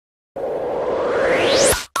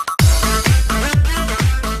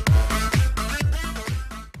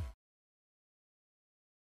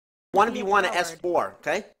1v1 at S4,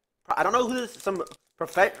 okay? I don't know who this is, some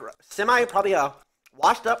probably a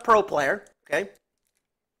washed up pro player, okay?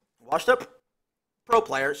 Washed up pro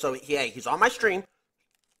player, so he's on my stream,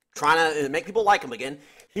 trying to make people like him again.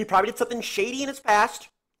 He probably did something shady in his past.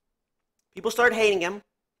 People started hating him.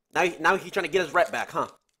 Now he's trying to get his rep back, huh?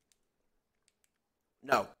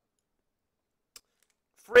 No.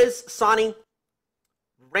 Frizz, Sonny,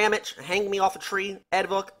 Ramich, Hang Me Off a Tree,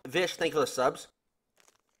 Edvok, Vish, thank you for the subs.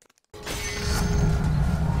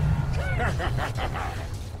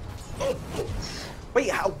 Wait,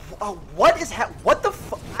 what the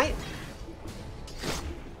fuck?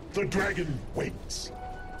 The dragon waits.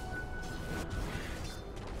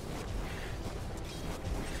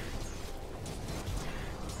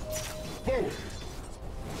 Forward.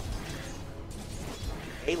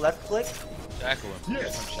 A left click? Shackle him.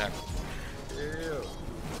 Yes. Shackle. Ew.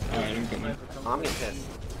 Alright, I'm coming. I'm getting pissed.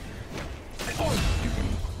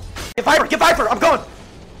 Get Viper! Get Viper! I'm going!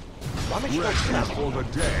 Why am I shooting that? For the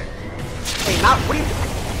day. Hey, not what are you doing?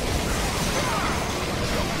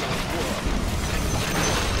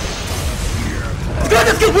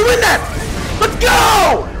 Let's get we win that! Let's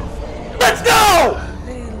go! Let's go!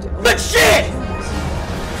 Good shit!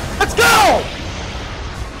 Let's go!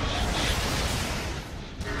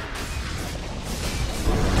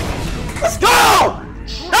 Let's go!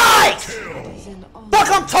 Nice! Fuck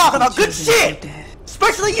I'm talking about, good shit!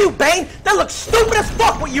 Especially you, Bane! That looks stupid as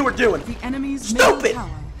fuck what you were doing! The enemy's Stupid!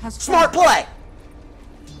 Smart play!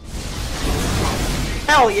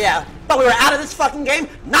 Hell yeah! Thought we were out of this fucking game?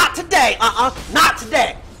 Not today! Not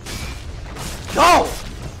today! Go!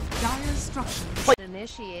 Dire structure.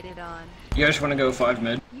 Initiated on. You guys want to go 5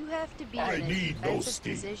 mid? You have to be in a defensive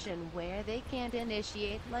position where they can't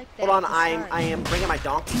initiate like that. Hold on, I am bringing my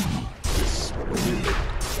donkey.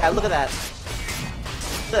 Yeah, look at that.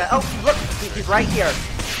 Oh, look, he's right here.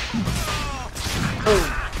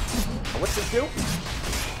 Boom. What's this do?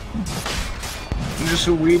 I'm just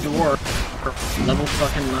a wee dwarf. Level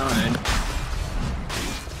fucking 9.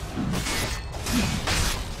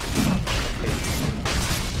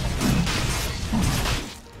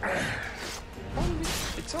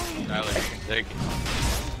 Tyler, you can take it.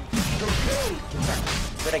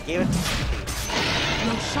 But I gave it.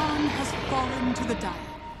 Roshan has fallen to the dire.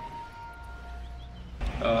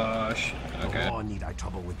 Okay. Oh, need I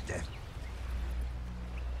trouble with death?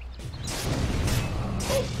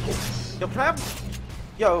 Yo, can I have...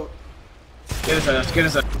 Yo, Get his ass, get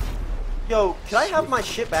his ass. yo, can I have my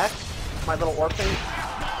shit back? My little orb thing?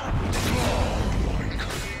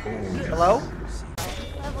 Hello?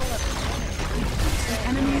 The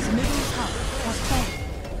enemy's middle tower has fallen.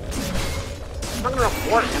 I'm not gonna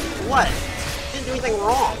report him. What? He didn't do anything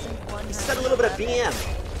wrong. He said a little bit of BM.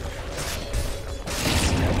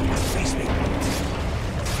 Face me.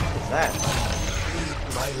 What's that?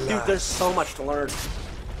 Dude, there's so much to learn.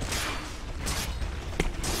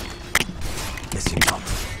 Missing up.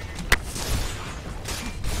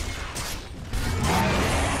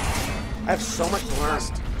 I have so much to learn.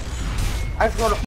 I have to go to